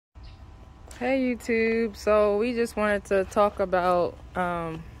Hey YouTube, so we just wanted to talk about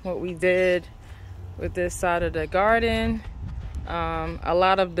what we did with this side of the garden. A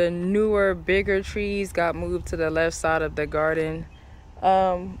lot of the newer, bigger trees got moved to the left side of the garden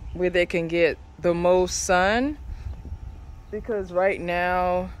where they can get the most sun, because right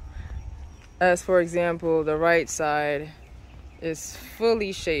now, as for example, the right side is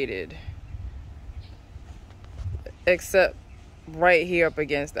fully shaded except right here up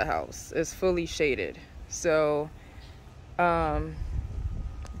against the house. It's fully shaded, so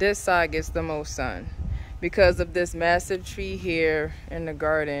this side gets the most sun because of this massive tree here in the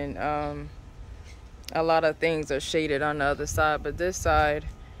garden. A lot of things are shaded on the other side, but this side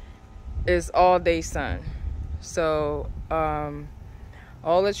is all day sun. So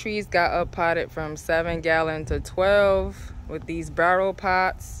all the trees got up potted from 7-gallon to 12 with these barrel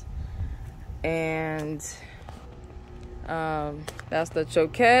pots, and that's the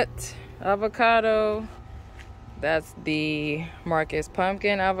Choquette avocado. That's the Marcus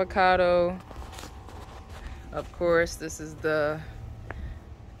pumpkin avocado. Of course, this is the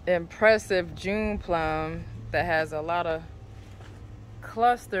impressive June plum that has a lot of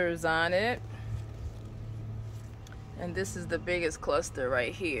clusters on it. And this is the biggest cluster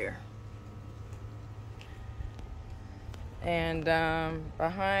right here. And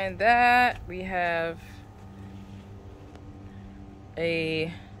behind that, we have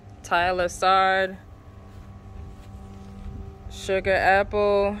a Tyler Sard sugar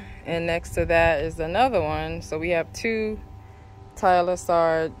apple, and next to that is another one. So we have two Tyler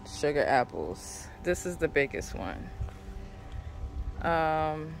Sard sugar apples. This is the biggest one.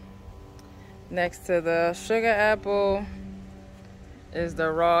 Next to the sugar apple is the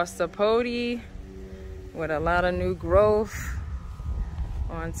raw sapote with a lot of new growth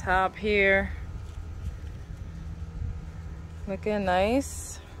on top here. Looking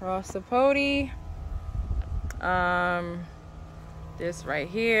nice, raw sapote. This right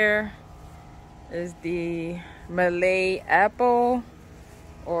here is the Malay apple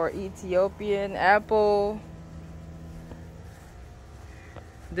or Ethiopian apple.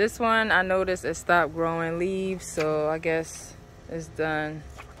 This one, I noticed it stopped growing leaves, so I guess it's done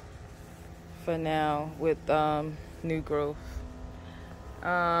for now with new growth.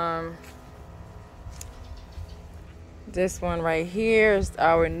 This one right here is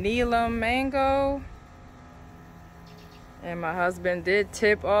our Neelam mango. And my husband did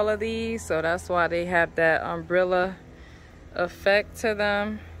tip all of these, so that's why they have that umbrella effect to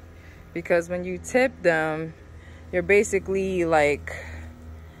them. Because when you tip them, you're basically like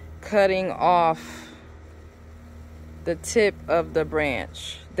cutting off the tip of the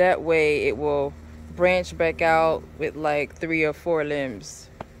branch. That way it will branch back out with like 3 or 4 limbs,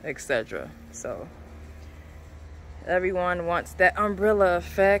 etc. So everyone wants that umbrella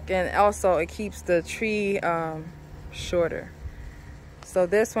effect, and also it keeps the tree shorter. So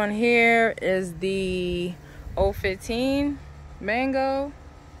this one here is the 015 mango.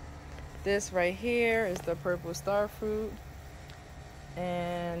 This right here is the purple star fruit,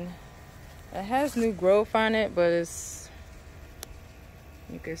 and it has new growth on it, but it's,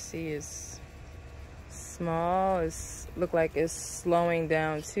 you can see it's small. It's look like it's slowing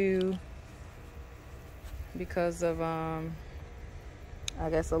down too because of I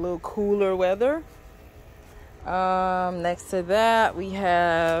guess a little cooler weather. Next to that we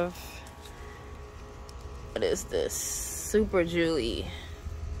have, what is this? Super Julie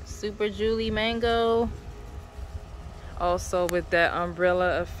mango, also with that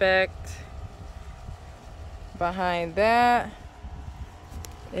umbrella effect. Behind that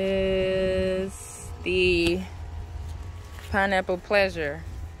is the Pineapple Pleasure.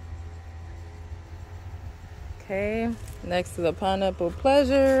 Okay, next to the Pineapple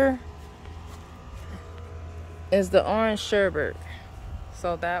Pleasure is the Orange Sherbet.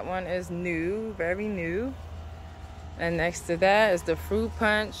 So that one is new, very new. And next to that is the Fruit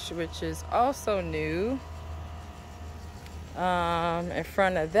Punch, which is also new. In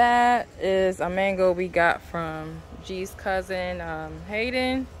front of that is a mango we got from G's cousin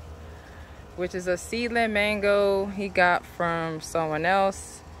Hayden, which is a seedling mango he got from someone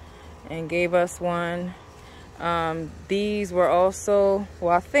else and gave us one. These were also,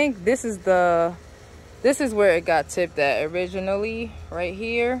 well, I think this is where it got tipped at originally, right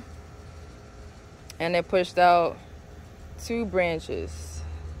here. And it pushed out 2 branches.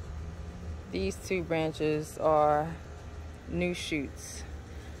 These 2 branches are new shoots.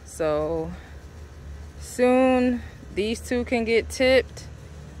 So soon these 2 can get tipped,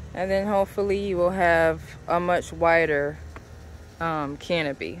 and then hopefully you will have a much wider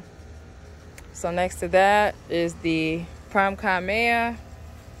canopy. So next to that is the Prom Kamea.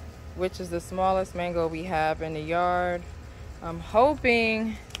 which is the smallest mango we have in the yard. I'm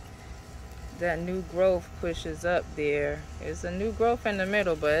hoping that new growth pushes up there. There's a new growth in the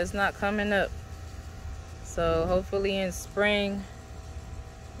middle, but it's not coming up. So hopefully in spring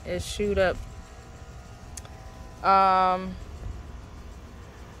it shoot up. I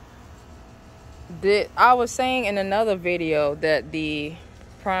was saying in another video that the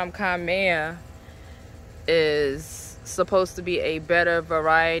Prime Kamea is supposed to be a better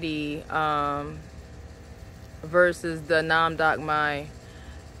variety versus the Nam Dak Mai.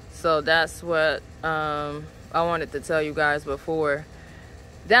 So that's what I wanted to tell you guys before.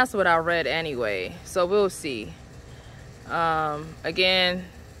 That's what I read anyway. So we'll see. Again,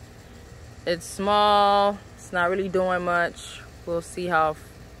 it's small. It's not really doing much. We'll see how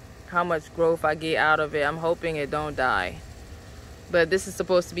much growth I get out of it. I'm hoping it don't die. But this is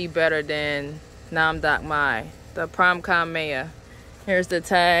supposed to be better than Nam Dak Mai, the Prime Kamea. Here's the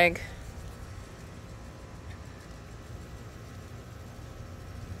tag.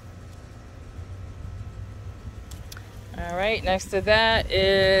 All right, next to that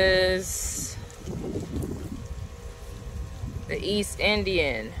is the East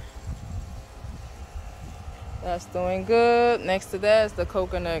Indian. That's doing good. Next to that is the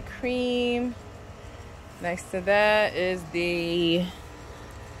coconut cream. Next to that is the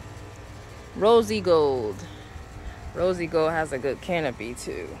Rosy Gold. Rosy Gold has a good canopy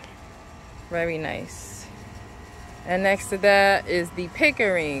too. Very nice. And next to that is the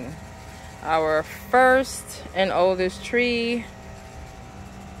Pickering, our first and oldest tree.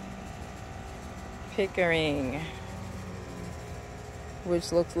 Pickering,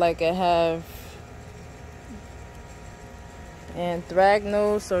 which looks like it have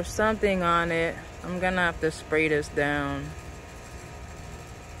anthracnose or something on it. I'm gonna have to spray this down.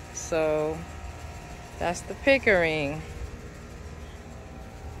 So that's the Pickering.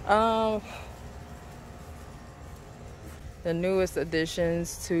 The newest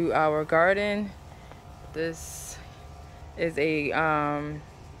additions to our garden. This is a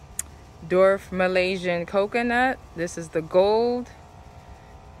dwarf Malaysian coconut. This is the gold.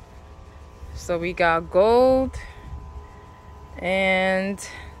 So we got gold, and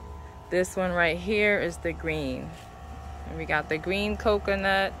this one right here is the green. And we got the green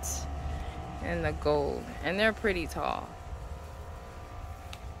coconut and the gold, and they're pretty tall.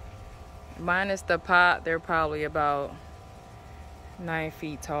 Minus the pot, they're probably about 9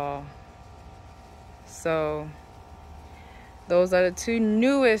 feet tall. So those are the two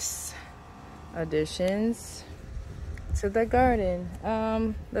newest additions to the garden.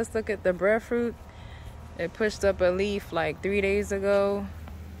 Let's look at the breadfruit. It pushed up a leaf like 3 days ago.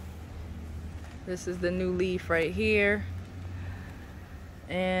 This is the new leaf right here,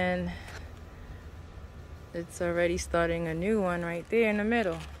 and it's already starting a new one right there in the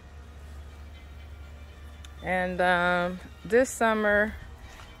middle. And this summer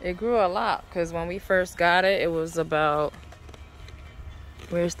it grew a lot, because when we first got it, it was about,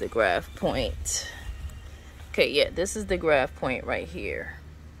 where's the graft point? Okay, yeah, this is the graft point right here.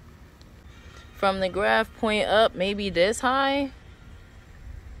 From the graft point up, maybe this high,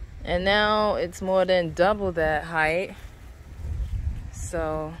 and now it's more than double that height.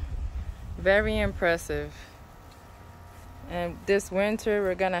 So very impressive. And this winter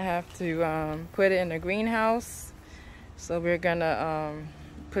we're gonna have to put it in a greenhouse. So we're gonna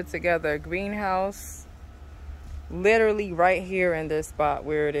put together a greenhouse literally right here in this spot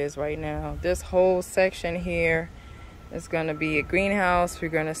where it is right now. This whole section here is gonna be a greenhouse. We're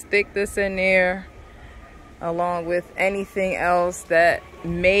gonna stick this in there along with anything else that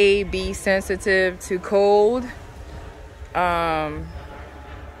may be sensitive to cold.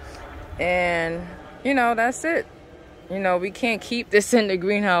 And you know, that's it. You know, we can't keep this in the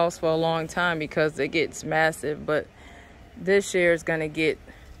greenhouse for a long time because it gets massive, but this year is gonna get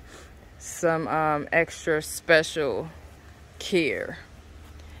some extra special care.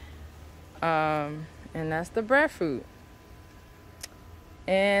 And that's the breadfruit.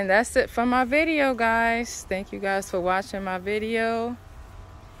 And that's it for my video, guys. Thank you guys for watching my video,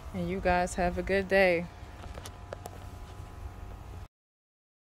 and you guys have a good day.